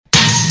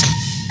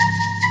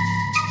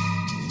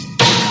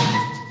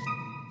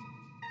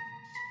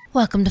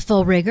Welcome to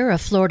Full Rigor, a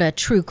Florida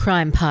true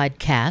crime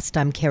podcast.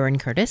 I'm Karen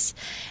Curtis,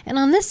 and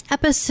on this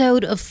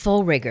episode of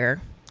Full Rigor,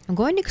 I'm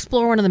going to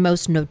explore one of the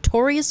most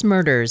notorious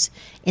murders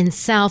in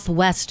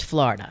Southwest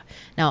Florida.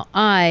 Now,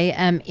 I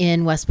am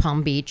in West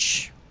Palm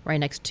Beach, right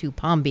next to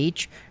Palm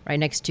Beach, right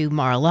next to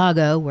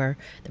Mar-a-Lago, where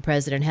the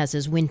president has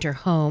his winter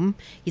home.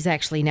 He's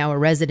actually now a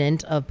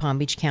resident of Palm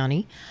Beach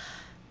County.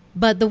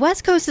 But the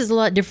West Coast is a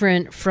lot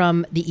different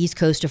from the East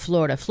Coast of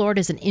Florida. Florida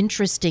is an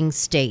interesting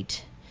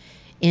state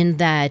in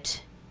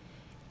that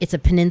it's a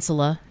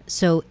peninsula,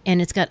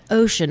 and it's got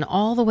ocean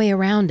all the way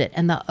around it.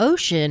 And the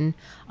ocean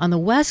on the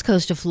west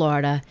coast of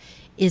Florida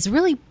is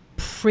really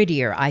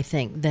prettier, I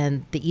think,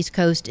 than the East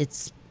Coast.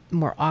 It's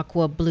more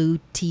aqua blue,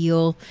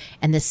 teal,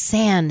 and the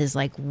sand is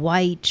like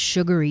white,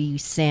 sugary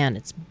sand.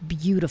 It's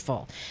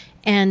beautiful.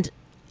 And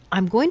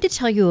I'm going to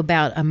tell you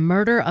about a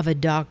murder of a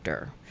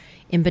doctor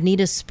in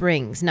Bonita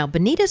Springs. Now,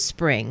 Bonita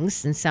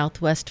Springs in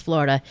Southwest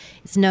Florida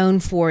is known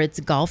for its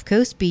Gulf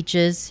Coast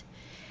beaches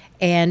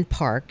and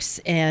parks,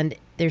 and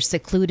there's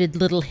secluded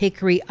Little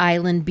Hickory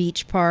Island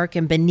Beach Park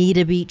and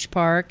Bonita Beach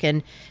Park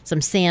and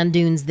some sand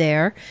dunes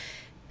there.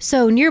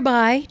 So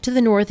nearby to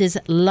the north is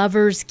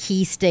Lover's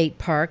Key State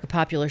Park, a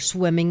popular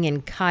swimming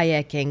and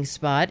kayaking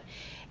spot.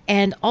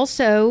 And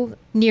also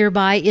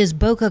nearby is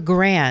Boca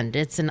Grande.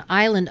 It's an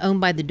island owned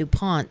by the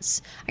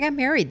DuPonts. I got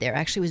married there.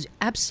 Actually, it was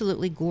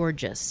absolutely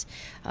gorgeous.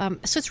 So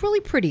it's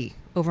really pretty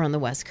over on the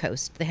West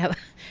Coast. They have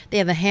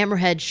a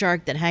hammerhead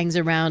shark that hangs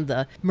around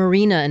the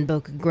marina in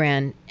Boca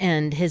Grande,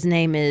 and his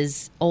name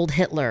is Old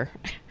Hitler.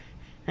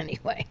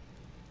 Anyway,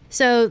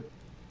 so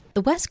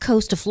the West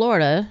Coast of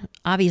Florida,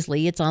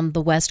 obviously, it's on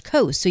the West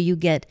Coast, so you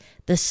get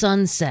the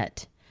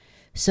sunset.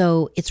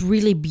 So it's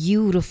really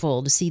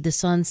beautiful to see the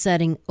sun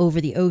setting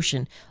over the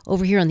ocean.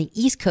 Over here on the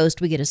East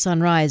Coast, we get a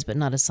sunrise, but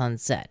not a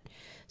sunset.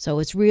 So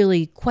it's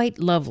really quite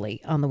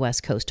lovely on the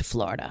West Coast of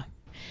Florida.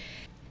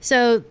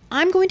 So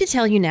I'm going to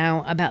tell you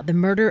now about the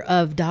murder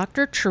of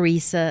Dr.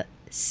 Teresa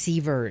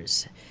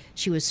Sievers.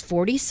 She was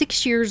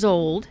 46 years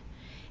old,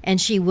 and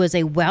she was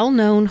a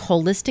well-known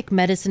holistic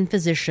medicine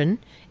physician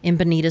in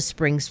Bonita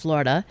Springs,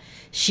 Florida.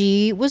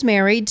 She was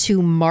married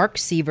to Mark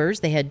Sievers.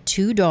 They had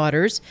 2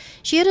 daughters.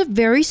 She had a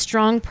very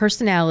strong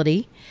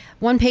personality.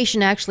 One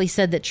patient actually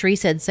said that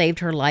Teresa had saved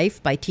her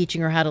life by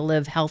teaching her how to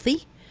live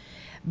healthy,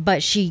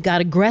 but she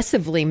got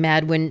aggressively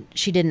mad when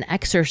she didn't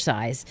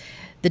exercise.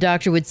 The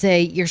doctor would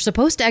say, "You're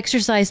supposed to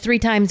exercise 3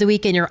 times a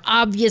week, and you're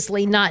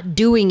obviously not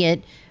doing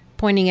it,"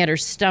 pointing at her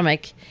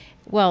stomach.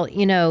 Well,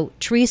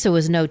 Teresa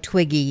was no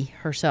Twiggy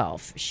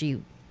herself.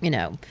 She,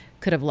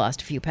 could have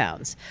lost a few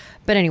pounds.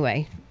 But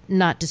anyway,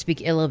 not to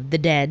speak ill of the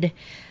dead.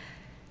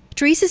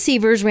 Teresa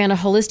Sievers ran a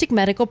holistic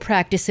medical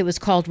practice. It was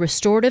called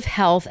Restorative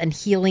Health and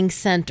Healing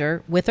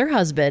Center with her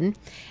husband.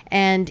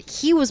 And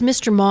he was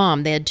Mr.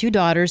 Mom. They had 2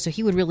 daughters, so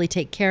he would really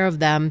take care of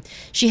them.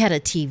 She had a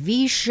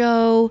TV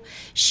show.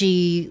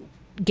 She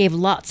gave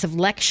lots of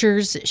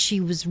lectures. She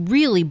was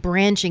really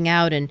branching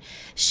out, and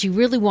she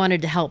really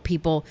wanted to help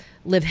people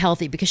live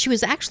healthy because she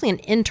was actually an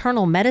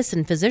internal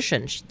medicine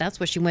physician. That's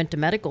what she went to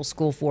medical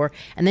school for,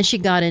 and then she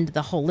got into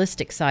the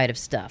holistic side of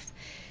stuff.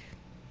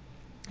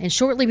 And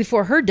shortly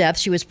before her death,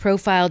 she was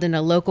profiled in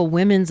a local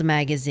women's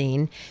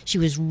magazine. She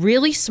was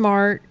really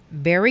smart,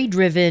 very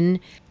driven.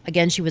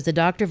 Again, she was a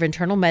doctor of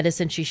internal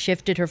medicine. She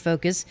shifted her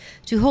focus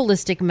to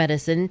holistic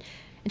medicine,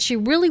 and she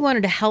really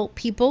wanted to help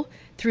people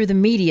through the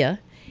media,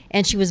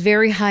 and she was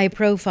very high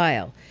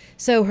profile.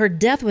 So her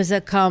death was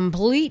a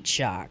complete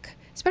shock,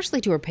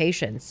 especially to her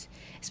patients,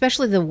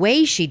 especially the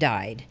way she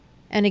died.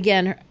 And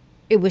again,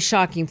 it was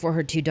shocking for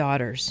her 2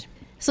 daughters.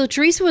 So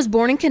Teresa was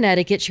born in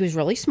Connecticut. She was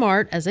really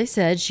smart. As I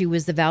said, she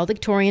was the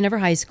valedictorian of her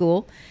high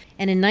school.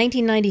 And in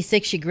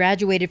 1996, she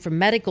graduated from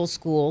medical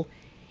school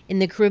in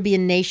the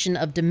Caribbean nation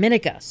of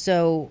Dominica.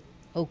 So,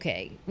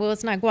 okay, well,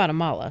 it's not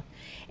Guatemala.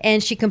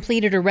 And she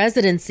completed her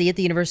residency at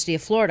the University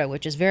of Florida,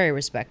 which is very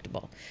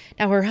respectable.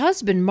 Now, her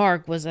husband,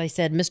 Mark, was, I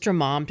said, Mr.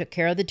 Mom, took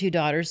care of the 2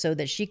 daughters so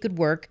that she could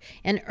work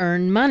and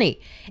earn money.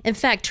 In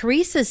fact,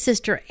 Teresa's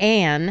sister,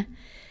 Anne,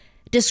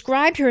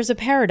 described her as a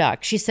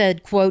paradox. She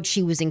said, quote,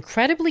 "She was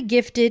incredibly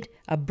gifted,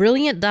 a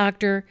brilliant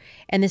doctor,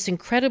 and this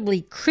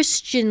incredibly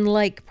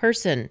Christian-like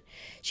person.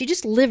 She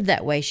just lived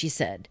that way," she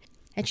said.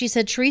 And she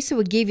said Teresa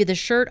would give you the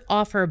shirt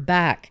off her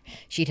back.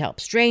 She'd help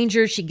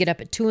strangers. She'd get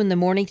up at 2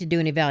 a.m. to do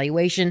an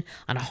evaluation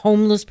on a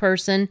homeless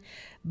person.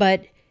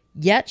 But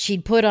yet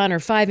she'd put on her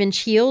 5-inch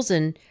heels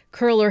and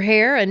curl her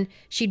hair, and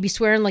she'd be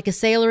swearing like a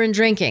sailor and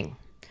drinking.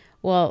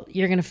 Well,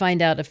 you're going to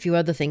find out a few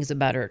other things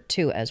about her,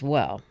 too, as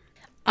well.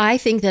 I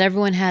think that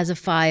everyone has a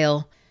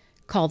file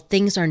called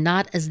Things Are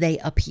Not As They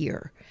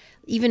Appear.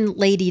 Even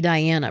Lady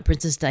Diana,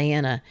 Princess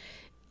Diana,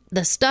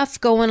 the stuff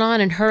going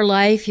on in her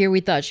life. Here we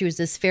thought she was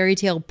this fairy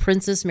tale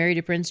princess married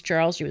to Prince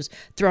Charles. She was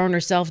throwing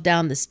herself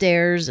down the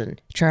stairs,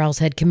 and Charles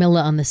had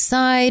Camilla on the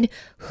side.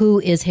 Who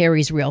is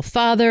Harry's real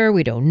father?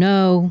 We don't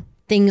know.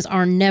 Things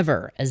are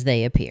never as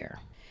they appear.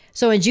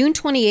 So on June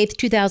 28th,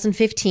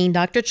 2015,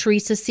 Dr.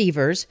 Teresa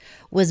Sievers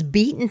was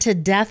beaten to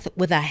death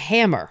with a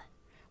hammer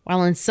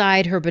while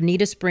inside her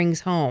Bonita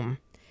Springs home.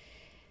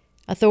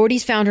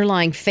 Authorities found her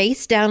lying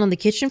face down on the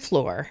kitchen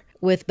floor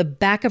with the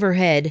back of her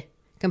head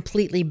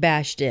completely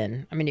bashed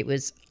in. I mean, it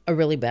was a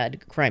really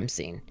bad crime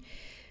scene.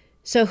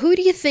 So who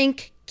do you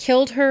think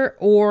killed her,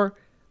 or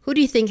who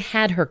do you think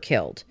had her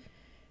killed?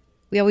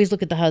 We always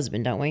look at the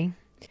husband, don't we?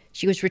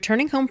 She was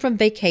returning home from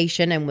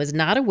vacation and was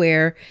not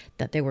aware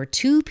that there were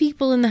 2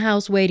 people in the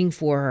house waiting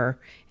for her,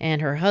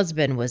 and her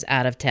husband was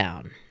out of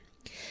town.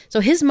 So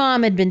his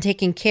mom had been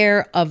taking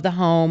care of the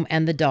home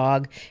and the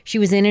dog. She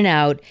was in and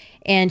out,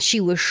 and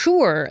she was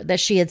sure that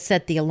she had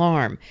set the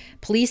alarm.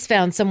 Police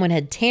found someone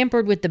had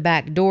tampered with the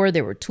back door.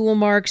 There were tool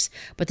marks,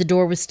 but the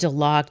door was still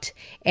locked.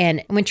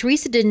 And when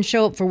Teresa didn't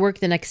show up for work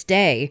the next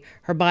day,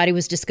 her body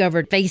was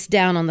discovered face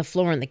down on the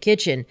floor in the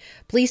kitchen.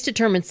 Police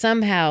determined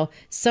somehow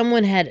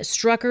someone had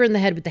struck her in the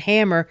head with the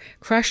hammer,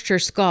 crushed her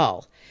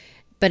skull.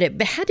 But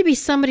it had to be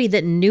somebody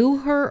that knew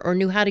her or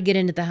knew how to get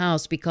into the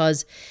house,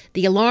 because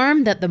the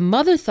alarm that the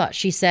mother thought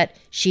she set,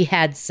 she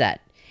had set.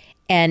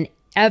 And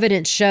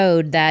evidence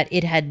showed that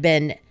it had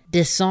been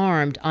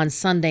disarmed on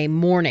Sunday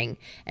morning,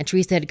 and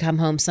Teresa had come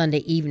home Sunday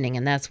evening,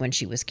 and that's when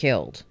she was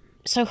killed.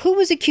 So who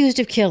was accused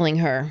of killing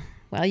her?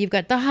 Well, you've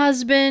got the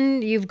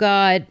husband, you've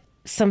got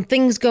some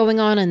things going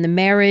on in the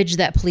marriage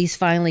that police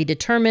finally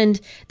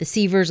determined. The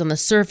Seavers on the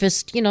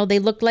surface, they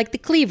looked like the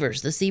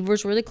Cleavers. The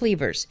Seavers were the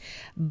Cleavers.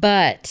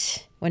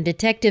 But when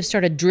detectives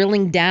started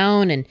drilling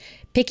down and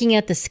picking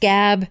at the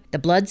scab, the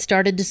blood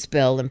started to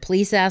spill, and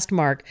police asked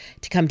Mark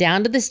to come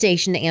down to the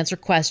station to answer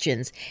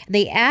questions.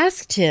 They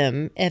asked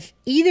him if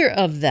either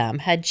of them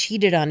had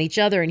cheated on each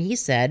other, and he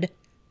said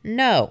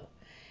no.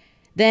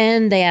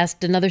 Then they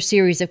asked another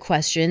series of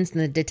questions, and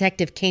the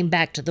detective came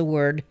back to the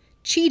word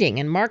cheating.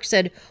 And Mark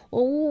said,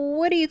 well,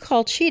 what do you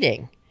call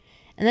cheating?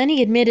 And then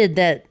he admitted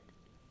that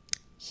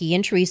he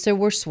and Teresa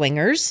were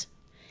swingers,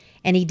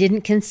 and he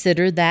didn't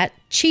consider that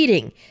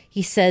cheating.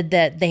 He said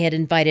that they had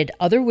invited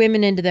other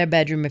women into their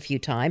bedroom a few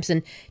times,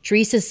 and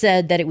Teresa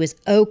said that it was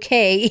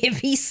okay if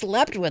he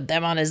slept with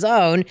them on his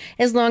own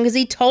as long as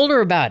he told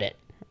her about it.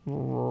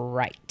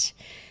 Right.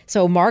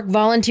 So Mark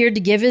volunteered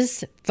to give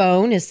his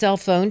cell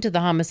phone, to the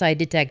homicide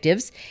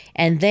detectives,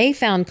 and they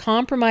found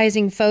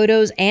compromising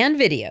photos and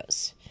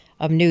videos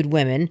of nude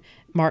women,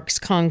 Mark's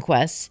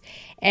conquests.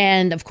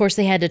 And of course,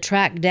 they had to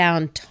track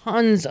down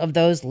tons of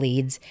those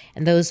leads,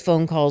 and those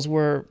phone calls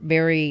were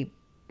very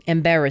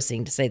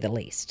embarrassing, to say the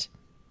least.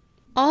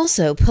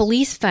 Also,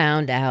 police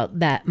found out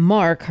that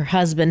Mark, her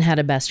husband, had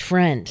a best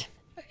friend,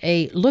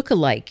 a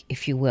look-alike,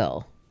 if you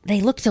will.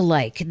 They looked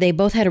alike. They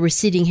both had a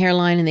receding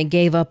hairline, and they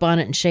gave up on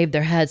it and shaved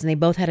their heads, and they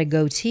both had a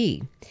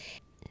goatee.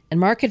 And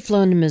Mark had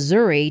flown to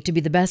Missouri to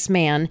be the best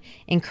man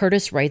in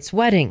Curtis Wright's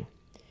wedding.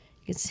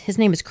 His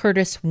name is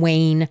Curtis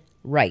Wayne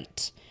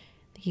Wright.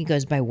 He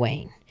goes by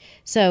Wayne.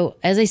 So,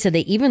 as I said,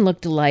 they even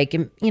looked alike.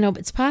 And,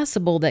 it's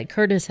possible that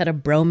Curtis had a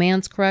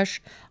bromance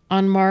crush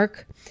on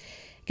Mark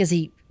because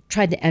he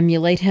tried to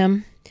emulate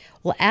him.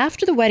 Well,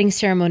 after the wedding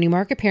ceremony,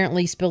 Mark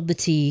apparently spilled the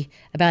tea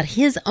about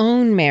his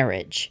own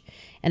marriage.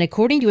 And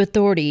according to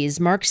authorities,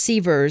 Mark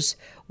Seavers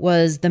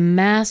was the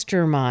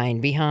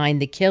mastermind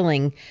behind the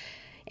killing,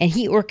 and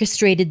he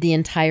orchestrated the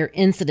entire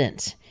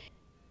incident.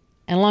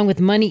 And along with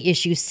money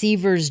issues,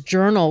 Seavers'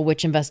 journal,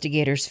 which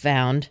investigators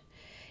found,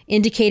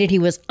 indicated he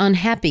was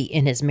unhappy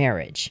in his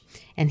marriage.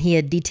 And he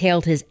had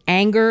detailed his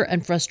anger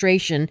and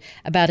frustration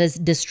about his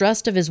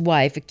distrust of his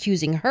wife,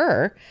 accusing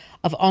her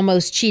of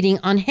almost cheating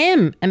on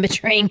him and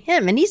betraying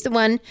him. And he's the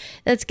one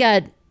that's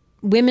got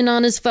women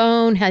on his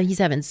phone. He's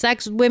having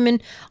sex with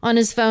women on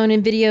his phone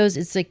in videos.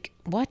 It's like,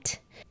 what?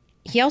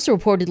 He also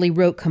reportedly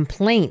wrote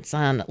complaints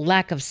on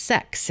lack of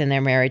sex in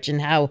their marriage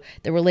and how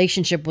the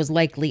relationship was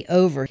likely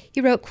over. He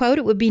wrote, quote,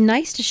 "It would be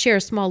nice to share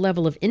a small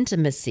level of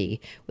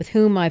intimacy with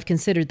whom I've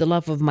considered the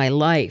love of my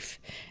life.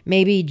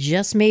 Maybe,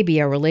 just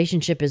maybe, our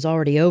relationship is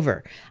already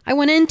over. I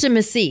want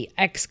intimacy!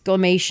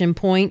 Exclamation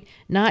point.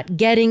 Not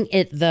getting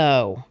it,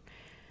 though."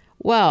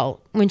 Well,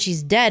 when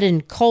she's dead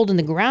and cold in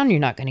the ground, you're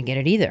not going to get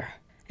it either.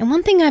 And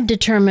one thing I've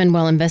determined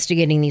while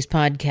investigating these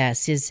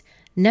podcasts is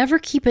never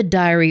keep a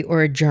diary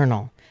or a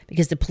journal,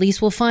 because the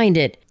police will find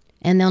it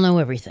and they'll know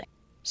everything.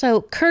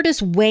 So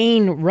Curtis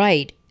Wayne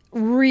Wright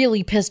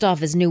really pissed off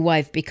his new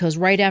wife because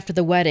right after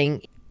the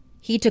wedding,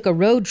 he took a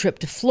road trip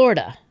to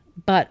Florida.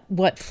 But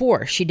what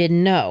for? She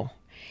didn't know.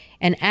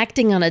 And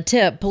acting on a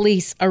tip,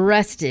 police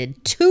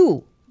arrested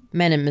 2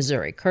 men in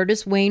Missouri,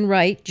 Curtis Wayne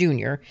Wright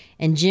Jr.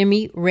 and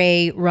Jimmy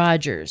Ray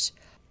Rogers,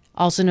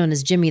 also known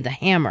as Jimmy the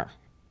Hammer.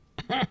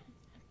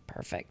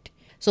 Perfect.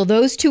 So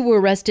those 2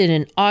 were arrested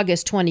in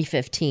August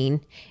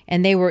 2015,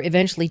 and they were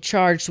eventually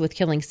charged with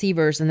killing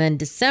Seavers. And then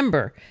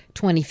December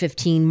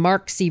 2015,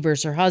 Mark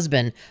Seavers, her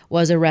husband,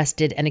 was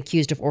arrested and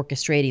accused of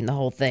orchestrating the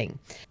whole thing.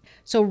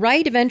 So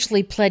Wright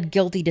eventually pled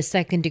guilty to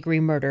second-degree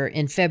murder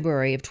in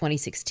February of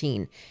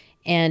 2016,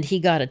 and he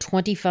got a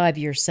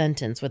 25-year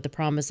sentence with the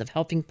promise of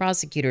helping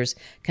prosecutors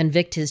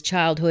convict his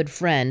childhood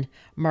friend,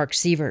 Mark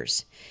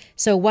Seavers.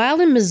 So while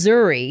in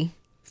Missouri,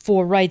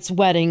 For Wright's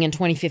wedding in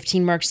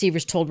 2015, Mark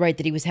Sievers told Wright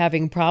that he was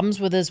having problems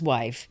with his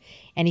wife,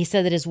 and he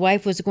said that his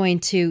wife was going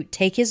to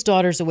take his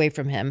daughters away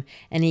from him,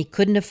 and he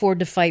couldn't afford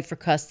to fight for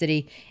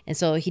custody, and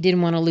so he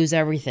didn't want to lose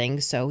everything.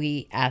 So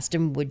he asked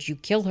him, "Would you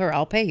kill her?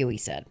 I'll pay you," he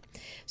said.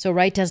 So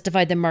Wright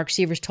testified that Mark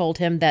Sievers told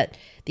him that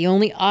the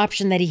only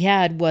option that he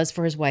had was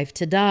for his wife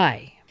to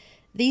die.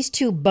 These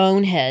two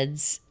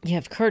boneheads, you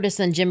have Curtis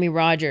and Jimmy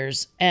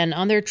Rogers, and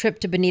on their trip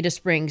to Bonita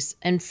Springs,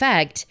 in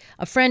fact,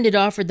 a friend had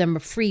offered them a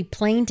free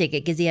plane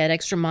ticket because he had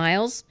extra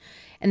miles,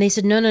 and they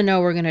said, no,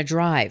 we're going to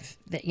drive.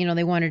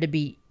 They wanted to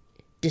be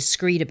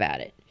discreet about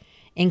it,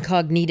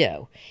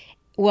 incognito.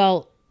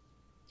 Well,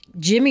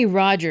 Jimmy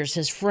Rogers,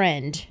 his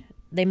friend,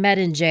 they met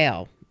in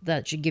jail.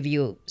 That should give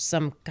you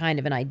some kind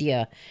of an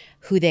idea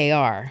who they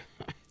are.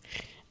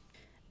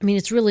 I mean,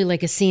 it's really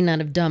like a scene out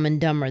of Dumb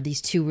and Dumber.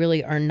 These two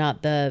really are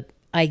not the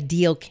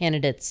ideal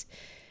candidates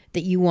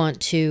that you want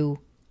to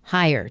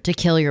hire to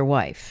kill your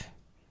wife.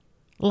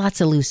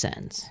 Lots of loose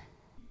ends.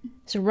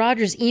 So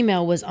Rogers'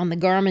 email was on the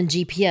Garmin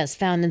GPS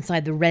found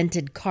inside the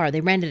rented car. They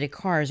rented a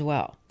car as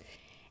well.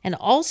 And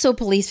also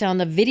police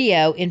found a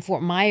video in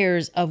Fort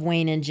Myers of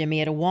Wayne and Jimmy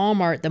at a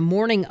Walmart the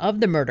morning of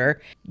the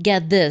murder.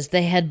 Get this,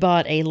 they had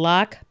bought a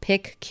lock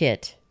pick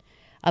kit,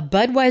 a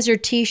Budweiser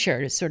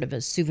t-shirt, sort of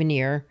a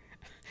souvenir.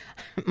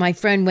 My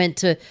friend went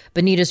to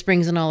Bonita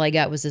Springs and all I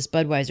got was this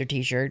Budweiser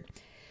t-shirt,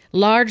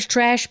 large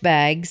trash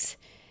bags,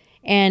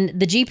 and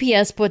the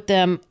GPS put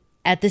them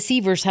at the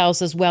Sievers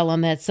house as well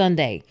on that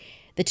Sunday.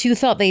 The two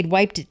thought they'd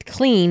wiped it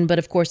clean, but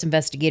of course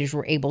investigators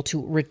were able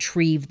to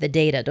retrieve the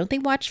data. Don't they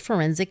watch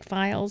forensic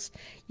files?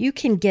 You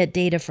can get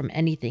data from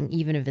anything,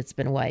 even if it's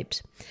been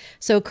wiped.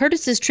 So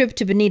Curtis's trip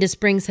to Bonita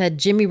Springs had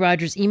Jimmy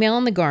Rogers' email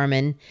on the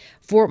Garmin.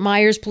 Fort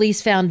Myers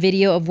police found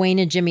video of Wayne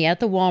and Jimmy at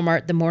the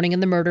Walmart the morning of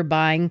the murder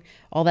buying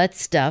all that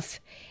stuff.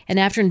 And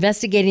after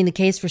investigating the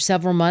case for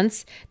several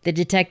months, the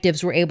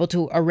detectives were able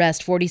to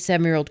arrest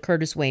 47-year-old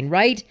Curtis Wayne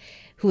Wright,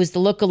 who was the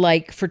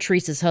lookalike for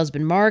Teresa's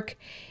husband, Mark,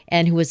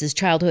 and who was his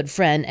childhood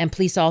friend. And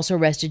police also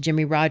arrested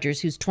Jimmy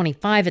Rogers, who's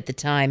 25 at the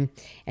time,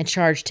 and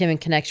charged him in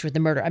connection with the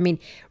murder. I mean,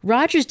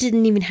 Rogers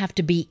didn't even have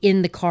to be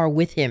in the car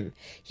with him.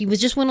 He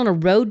just went on a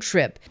road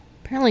trip.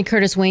 Apparently,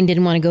 Curtis Wayne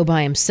didn't want to go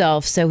by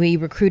himself, so he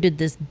recruited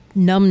this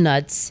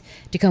numbnuts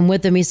to come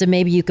with him. He said,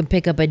 maybe you can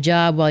pick up a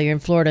job while you're in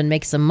Florida and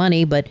make some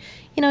money, but,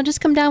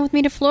 just come down with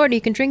me to Florida.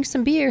 You can drink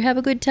some beer, have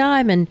a good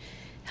time, and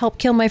help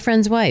kill my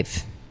friend's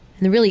wife.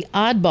 And the really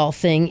oddball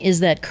thing is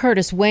that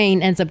Curtis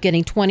Wayne ends up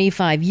getting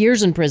 25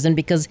 years in prison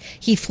because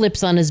he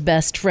flips on his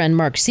best friend,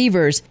 Mark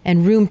Sievers,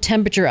 and room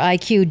temperature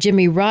IQ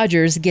Jimmy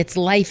Rogers gets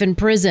life in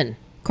prison.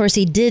 Of course,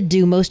 he did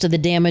do most of the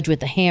damage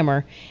with the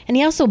hammer, and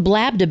he also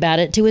blabbed about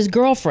it to his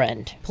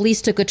girlfriend.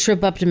 Police took a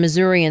trip up to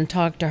Missouri and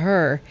talked to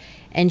her,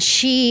 and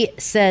she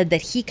said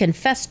that he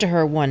confessed to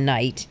her one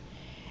night.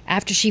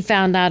 After she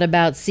found out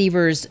about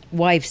Sievers'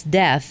 wife's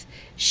death,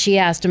 she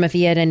asked him if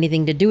he had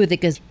anything to do with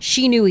it because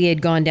she knew he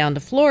had gone down to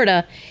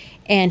Florida,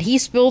 and he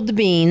spilled the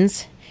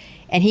beans,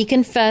 and he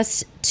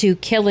confessed to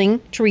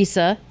killing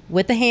Teresa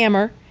with a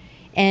hammer,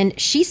 and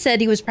she said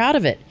he was proud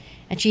of it.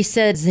 And she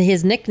said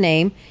his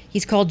nickname,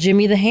 he's called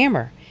Jimmy the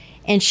Hammer.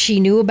 And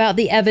she knew about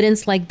the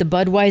evidence like the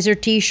Budweiser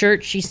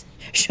t-shirt. She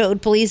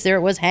showed police there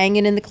it was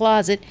hanging in the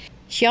closet.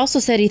 She also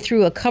said he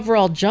threw a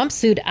coverall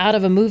jumpsuit out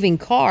of a moving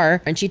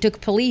car, and she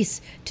took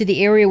police to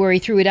the area where he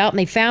threw it out, and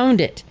they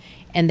found it.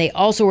 And they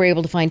also were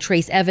able to find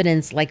trace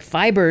evidence like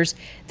fibers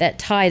that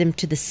tied him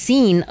to the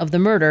scene of the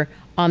murder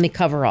on the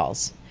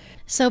coveralls.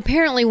 So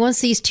apparently once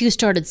these two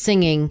started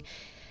singing,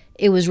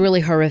 it was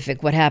really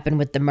horrific what happened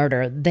with the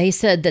murder. They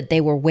said that they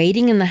were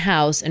waiting in the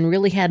house and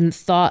really hadn't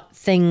thought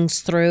things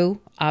through,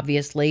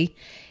 obviously,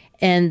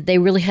 and they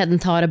really hadn't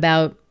thought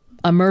about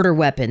a murder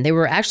weapon. They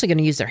were actually going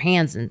to use their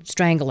hands and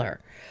strangle her.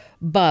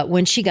 But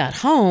when she got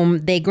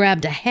home, they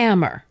grabbed a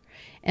hammer.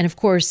 And of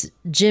course,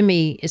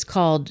 Jimmy is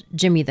called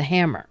Jimmy the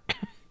Hammer.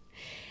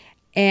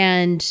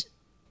 And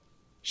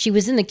she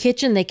was in the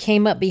kitchen. They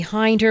came up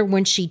behind her.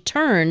 When she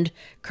turned,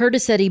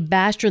 Curtis said he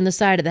bashed her in the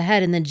side of the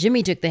head, and then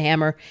Jimmy took the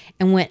hammer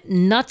and went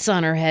nuts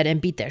on her head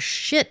and beat the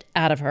shit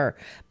out of her.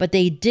 But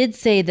they did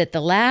say that the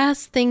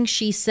last thing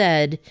she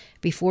said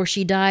before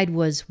she died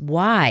was,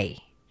 "Why?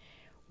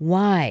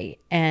 Why?"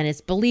 And it's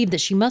believed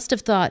that she must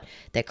have thought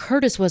that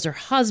Curtis was her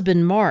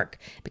husband, Mark,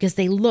 because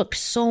they looked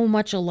so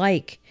much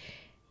alike.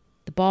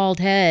 The bald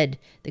head,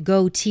 the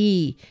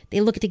goatee,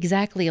 they looked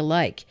exactly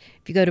alike.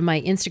 If you go to my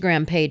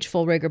Instagram page,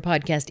 Full Rigor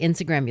Podcast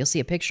Instagram, you'll see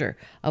a picture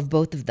of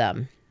both of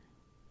them.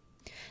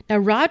 Now,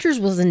 Rogers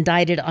was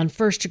indicted on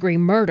first-degree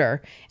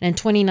murder, and in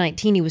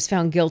 2019, he was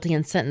found guilty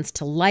and sentenced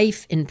to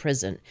life in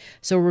prison.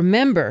 So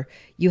remember,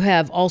 you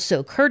have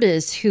also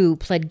Curtis, who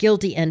pled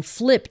guilty and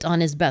flipped on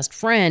his best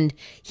friend.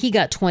 He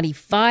got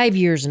 25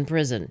 years in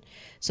prison.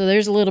 So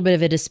there's a little bit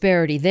of a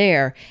disparity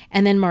there.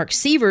 And then Mark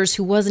Sievers,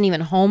 who wasn't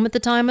even home at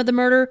the time of the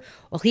murder,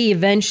 well, he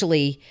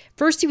eventually,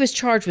 first he was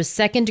charged with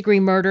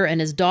second-degree murder,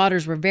 and his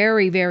daughters were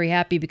very, very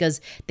happy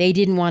because they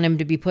didn't want him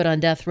to be put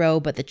on death row,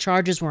 but the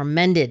charges were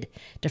amended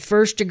to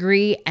first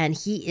degree, and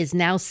he is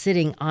now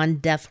sitting on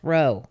death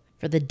row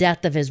for the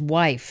death of his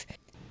wife.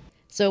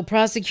 So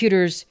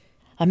prosecutors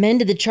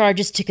amended the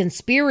charges to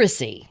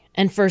conspiracy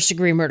and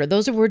first-degree murder.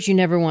 Those are words you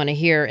never want to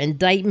hear.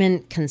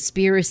 Indictment,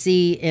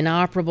 conspiracy,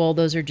 inoperable,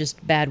 those are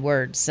just bad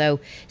words. So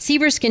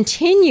Sievers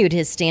continued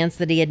his stance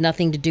that he had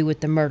nothing to do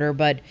with the murder,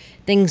 but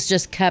things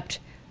just kept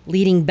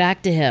leading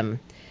back to him.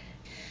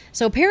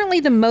 So apparently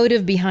the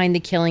motive behind the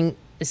killing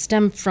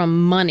stemmed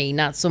from money,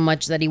 not so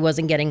much that he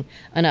wasn't getting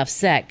enough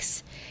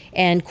sex.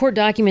 And court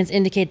documents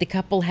indicate the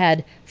couple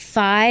had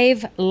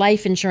 5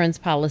 life insurance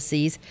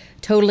policies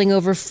totaling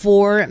over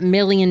 $4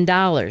 million.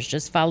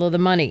 Just follow the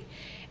money.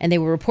 And they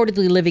were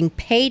reportedly living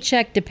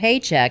paycheck to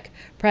paycheck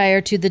prior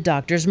to the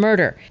doctor's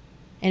murder.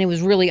 And it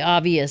was really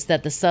obvious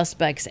that the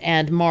suspects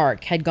and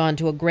Mark had gone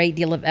to a great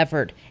deal of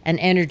effort and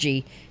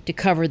energy to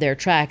cover their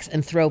tracks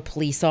and throw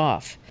police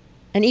off.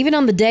 And even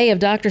on the day of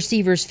Dr.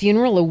 Sievers'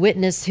 funeral, a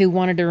witness who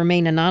wanted to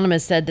remain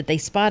anonymous said that they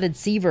spotted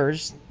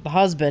Sievers, the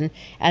husband,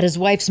 at his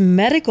wife's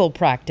medical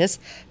practice,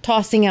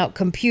 tossing out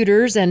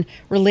computers and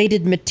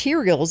related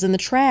materials in the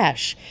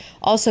trash.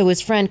 Also,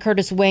 his friend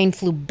Curtis Wayne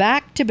flew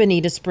back to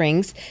Bonita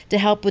Springs to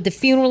help with the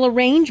funeral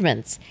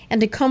arrangements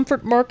and to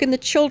comfort Mark and the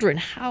children.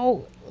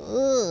 How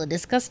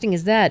disgusting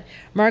is that?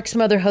 Mark's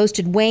mother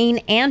hosted Wayne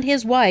and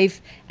his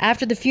wife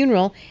after the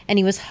funeral, and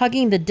he was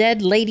hugging the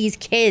dead lady's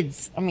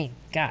kids. I mean,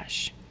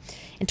 gosh.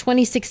 In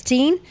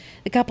 2016,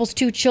 the couple's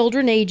 2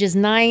 children, ages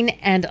 9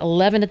 and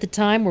 11 at the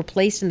time, were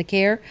placed in the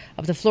care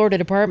of the Florida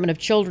Department of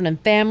Children and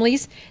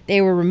Families.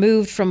 They were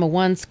removed from a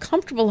once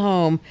comfortable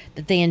home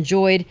that they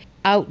enjoyed,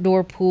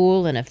 outdoor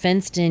pool and a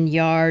fenced-in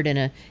yard and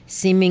a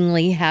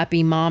seemingly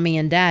happy mommy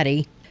and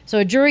daddy. So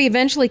a jury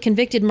eventually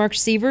convicted Mark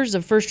Sievers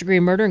of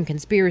first-degree murder and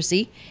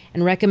conspiracy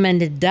and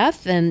recommended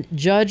death, and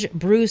Judge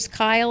Bruce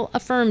Kyle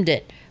affirmed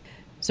it.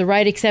 So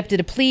Wright accepted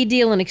a plea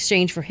deal in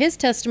exchange for his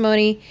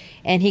testimony,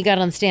 and he got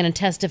on the stand and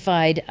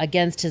testified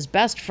against his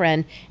best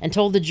friend and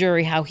told the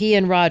jury how he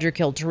and Roger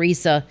killed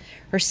Teresa.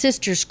 Her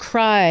sisters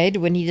cried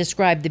when he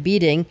described the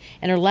beating,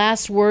 and her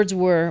last words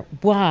were,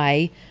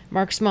 "Why?"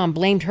 Mark's mom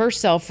blamed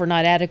herself for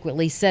not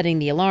adequately setting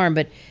the alarm,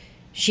 but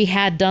she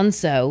had done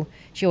so.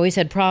 She always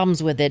had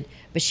problems with it,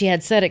 but she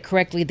had set it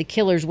correctly. The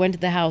killers went to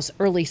the house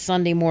early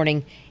Sunday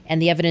morning,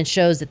 and the evidence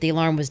shows that the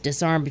alarm was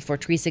disarmed before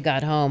Teresa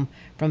got home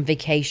from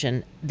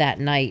vacation that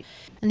night.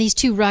 And these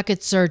 2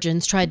 rocket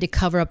surgeons tried to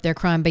cover up their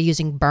crime by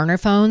using burner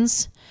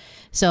phones.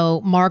 So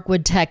Mark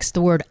would text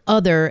the word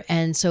other,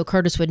 and so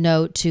Curtis would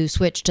know to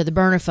switch to the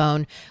burner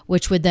phone,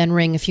 which would then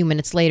ring a few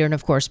minutes later. And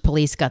of course,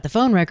 police got the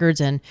phone records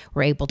and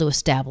were able to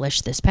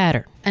establish this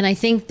pattern. And I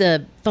think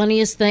the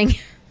funniest thing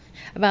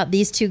about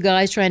these 2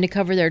 guys trying to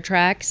cover their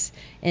tracks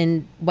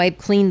and wipe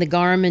clean the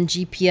Garmin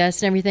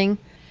GPS and everything,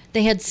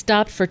 they had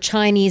stopped for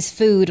Chinese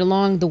food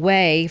along the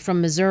way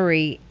from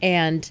Missouri,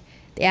 and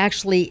they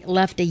actually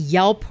left a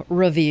Yelp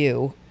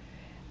review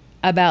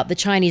about the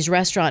Chinese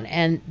restaurant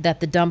and that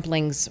the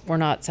dumplings were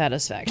not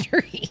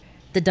satisfactory.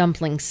 The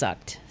dumplings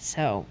sucked.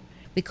 So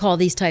we call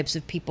these types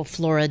of people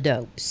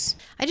Floridopes.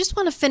 I just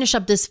want to finish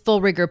up this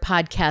Full Rigor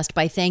podcast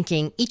by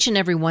thanking each and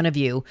every one of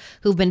you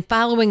who've been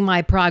following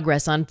my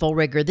progress on Full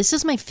Rigor. This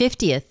is my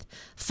 50th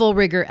Full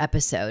Rigor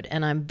episode,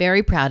 and I'm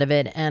very proud of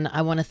it. And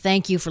I want to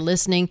thank you for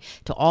listening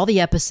to all the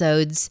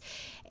episodes.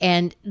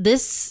 And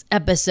this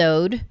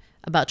episode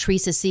about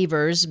Teresa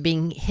Sievers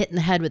being hit in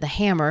the head with a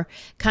hammer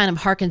kind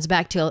of harkens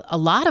back to a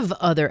lot of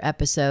other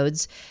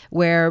episodes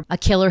where a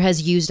killer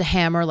has used a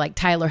hammer, like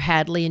Tyler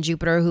Hadley in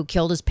Jupiter, who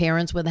killed his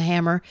parents with a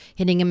hammer,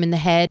 hitting him in the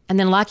head, and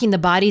then locking the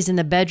bodies in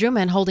the bedroom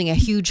and holding a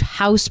huge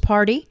house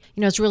party.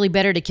 You know, it's really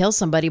better to kill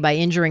somebody by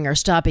injuring or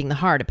stopping the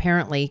heart,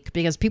 apparently,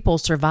 because people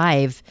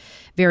survive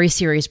very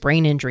serious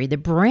brain injury. The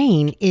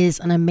brain is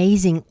an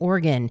amazing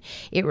organ.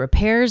 It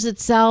repairs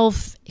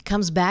itself. It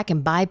comes back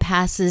and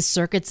bypasses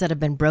circuits that have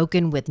been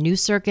broken with new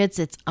circuits.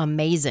 It's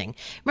amazing.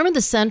 Remember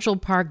the Central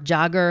Park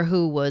jogger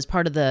who was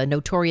part of the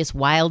notorious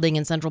wilding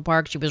in Central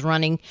Park? She was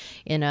running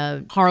in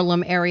a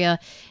Harlem area,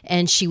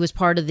 and she was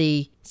part of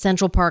the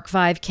Central Park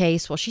 5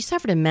 case. Well, she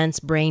suffered immense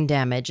brain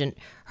damage, and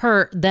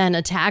her then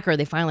attacker,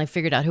 they finally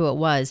figured out who it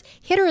was,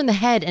 hit her in the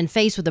head and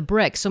face with a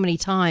brick so many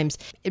times.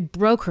 It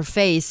broke her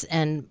face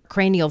and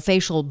cranial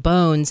facial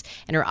bones,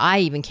 and her eye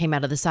even came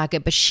out of the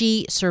socket, but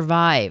she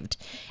survived.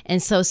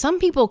 And so some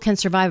people can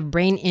survive a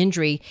brain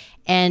injury,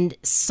 and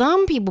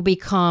some people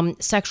become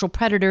sexual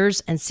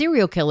predators and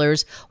serial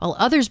killers, while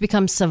others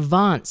become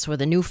savants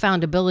with a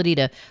newfound ability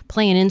to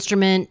play an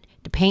instrument,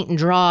 to paint and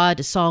draw,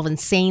 to solve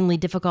insanely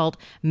difficult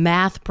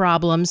math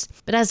problems.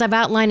 But as I've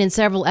outlined in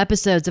several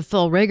episodes of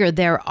Full Rigor,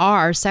 there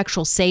are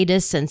sexual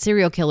sadists and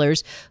serial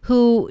killers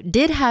who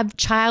did have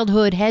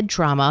childhood head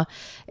trauma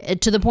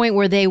to the point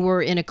where they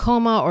were in a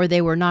coma or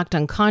they were knocked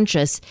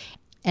unconscious.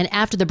 And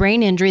after the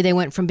brain injury, they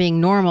went from being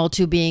normal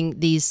to being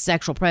these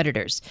sexual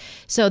predators.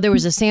 So there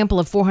was a sample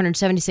of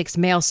 476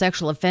 male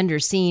sexual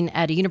offenders seen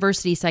at a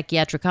university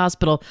psychiatric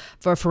hospital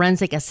for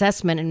forensic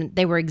assessment, and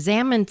they were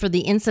examined for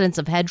the incidence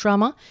of head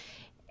trauma.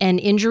 and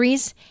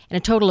injuries, and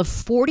a total of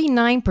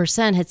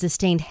 49% had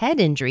sustained head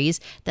injuries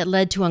that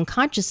led to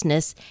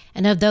unconsciousness,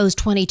 and of those,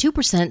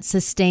 22%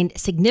 sustained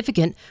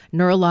significant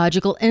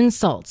neurological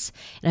insults.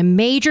 And a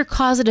major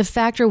causative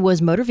factor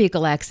was motor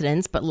vehicle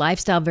accidents, but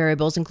lifestyle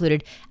variables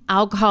included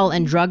alcohol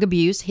and drug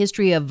abuse.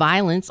 History of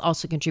violence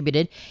also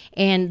contributed,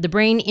 and the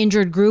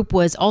brain-injured group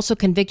was also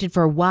convicted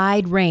for a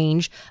wide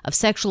range of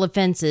sexual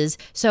offenses.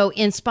 So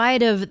in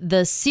spite of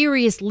the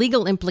serious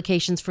legal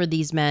implications for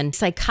these men,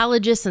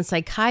 psychologists and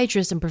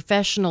psychiatrists and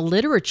professional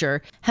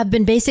literature have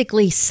been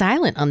basically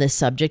silent on this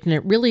subject, and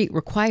it really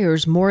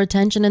requires more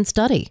attention and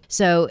study.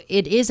 So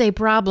it is a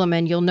problem,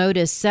 and you'll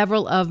notice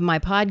several of my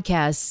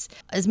podcasts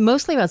is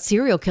mostly about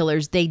serial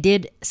killers. They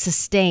did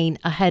sustain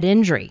a head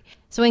injury.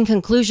 So in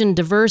conclusion,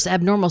 diverse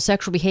abnormal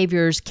sexual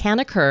behaviors can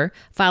occur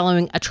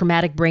following a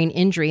traumatic brain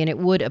injury, and it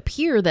would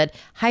appear that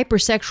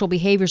hypersexual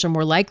behaviors are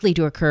more likely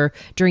to occur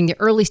during the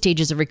early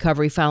stages of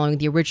recovery following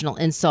the original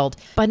insult.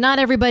 But not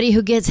everybody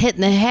who gets hit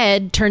in the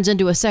head turns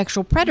into a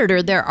sexual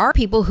predator. There are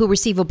people who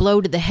receive a blow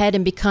to the head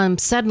and become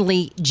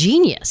suddenly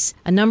genius.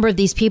 A number of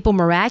these people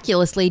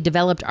miraculously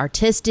developed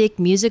artistic,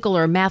 musical,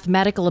 or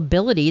mathematical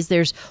abilities.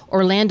 There's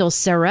Orlando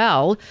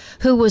Serrell,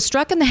 who was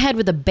struck in the head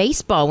with a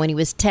baseball when he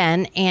was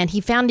 10, and he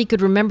found he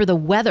could remember the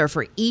weather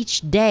for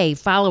each day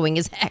following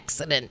his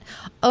accident.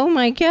 Oh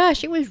my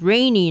gosh, it was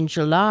rainy in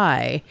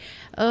July.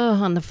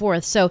 On the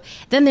 4th. So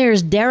then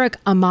there's Derek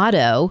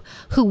Amato,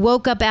 who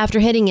woke up after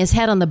hitting his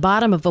head on the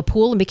bottom of a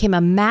pool and became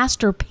a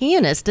master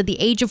pianist at the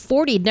age of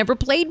 40. He'd never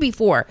played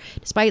before,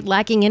 despite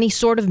lacking any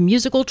sort of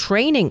musical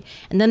training.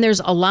 And then there's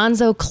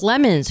Alonzo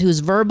Clemens, whose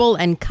verbal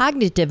and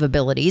cognitive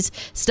abilities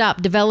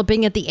stopped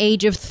developing at the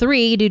age of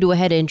 3 due to a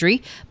head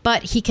injury,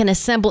 but he can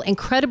assemble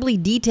incredibly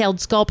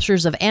detailed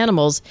sculptures of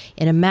animals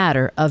in a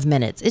matter of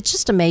minutes. It's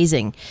just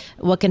amazing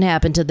what can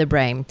happen to the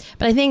brain.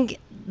 But I think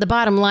the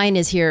bottom line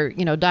is here,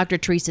 Dr.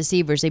 Teresa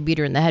Sievers, they beat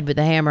her in the head with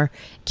a hammer,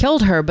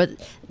 killed her, but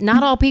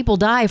not all people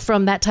die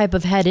from that type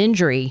of head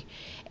injury.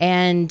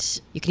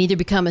 And you can either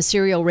become a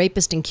serial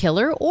rapist and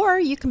killer, or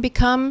you can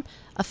become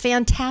a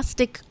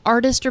fantastic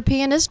artist or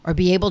pianist, or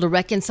be able to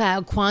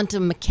reconcile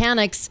quantum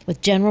mechanics with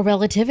general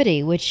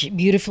relativity, which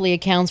beautifully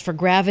accounts for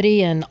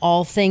gravity and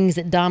all things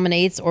it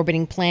dominates,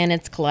 orbiting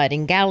planets,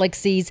 colliding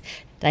galaxies,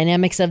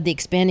 dynamics of the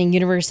expanding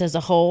universe as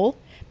a whole.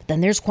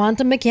 Then there's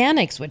quantum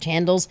mechanics, which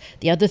handles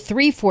the other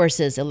 3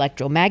 forces,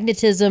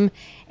 electromagnetism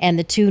and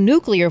the 2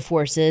 nuclear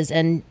forces.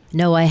 And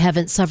no, I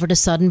haven't suffered a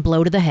sudden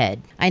blow to the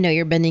head. I know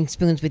you're bending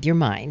spoons with your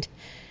mind.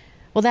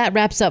 Well, that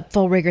wraps up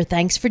Full Rigor.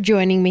 Thanks for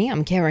joining me.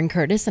 I'm Karen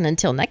Curtis, and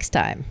until next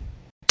time.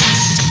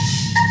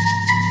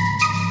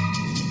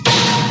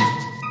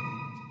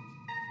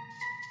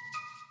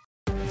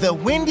 The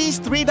Wendy's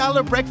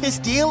 $3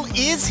 breakfast deal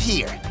is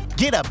here.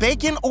 Get a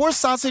bacon or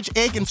sausage,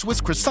 egg, and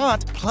Swiss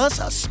croissant, plus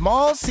a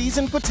small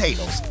seasoned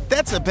potatoes.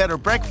 That's a better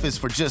breakfast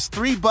for just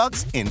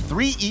 $3 in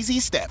 3 easy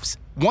steps.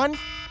 1,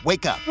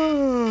 wake up.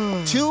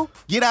 2,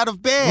 get out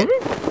of bed.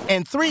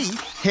 And 3,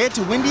 head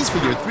to Wendy's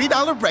for your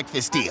 $3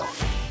 breakfast deal.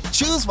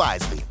 Choose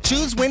wisely.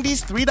 Choose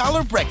Wendy's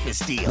 $3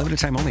 breakfast deal. Limited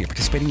time only.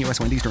 Participating U.S.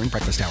 Wendy's during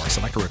breakfast hours.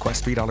 Select a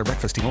request $3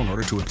 breakfast deal in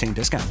order to obtain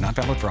discount. Not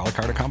valid for a la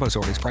carte or combos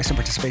orders. Price and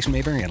participation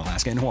may vary in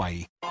Alaska and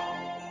Hawaii.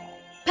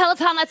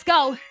 Peloton, let's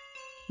go.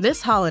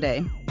 This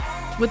holiday,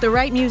 with the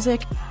right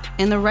music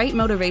and the right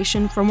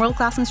motivation from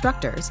world-class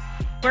instructors,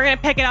 we're going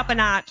to pick it up a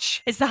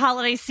notch. It's the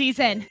holiday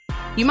season.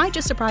 You might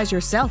just surprise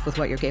yourself with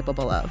what you're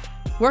capable of.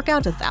 Work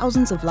out to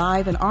thousands of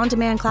live and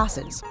on-demand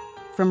classes,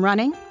 from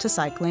running to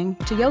cycling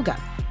to yoga.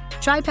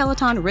 Try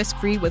Peloton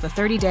risk-free with a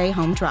 30-day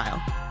home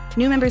trial.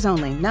 New members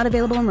only, not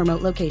available in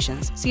remote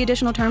locations. See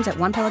additional terms at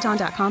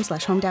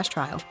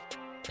onepeloton.com/home-trial.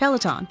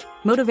 Peloton,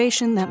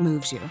 motivation that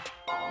moves you.